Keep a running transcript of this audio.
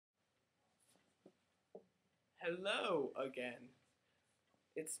Hello again.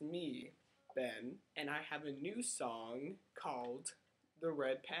 It's me, Ben, and I have a new song called The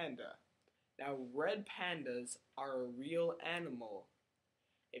Red Panda. Now, red pandas are a real animal.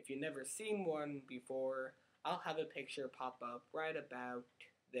 If you've never seen one before, I'll have a picture pop up right about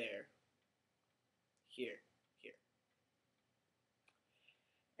there. Here.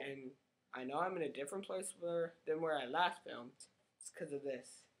 And I know I'm in a different place than where I last filmed. It's because of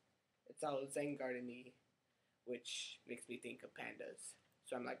this. It's all Zen garden-y, which makes me think of pandas.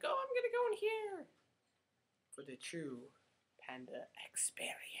 So I'm like, oh, I'm gonna go in here for the true panda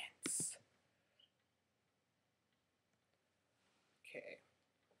experience. Okay.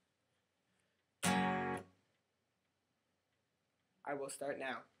 I will start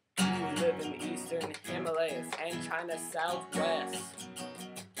now. You live in the eastern Himalayas and China southwest,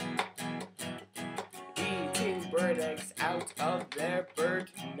 eating bird eggs out of their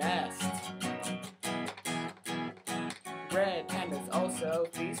bird nest. Red pandas also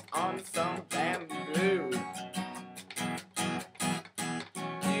feast on some bamboo.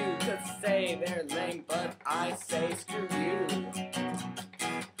 You could say they're lame, but I say screw you.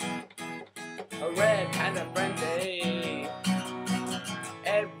 A red panda frenzy.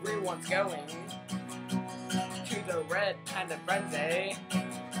 Everyone's going to the red panda frenzy.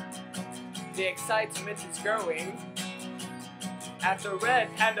 The excitement is growing at the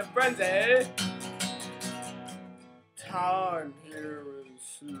red panda frenzy. Time here is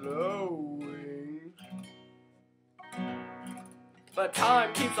slowing, but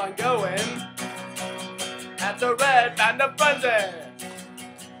time keeps on going at the red panda frenzy.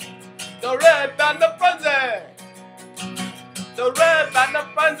 The red panda frenzy. The red panda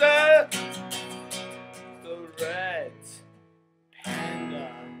frenzy.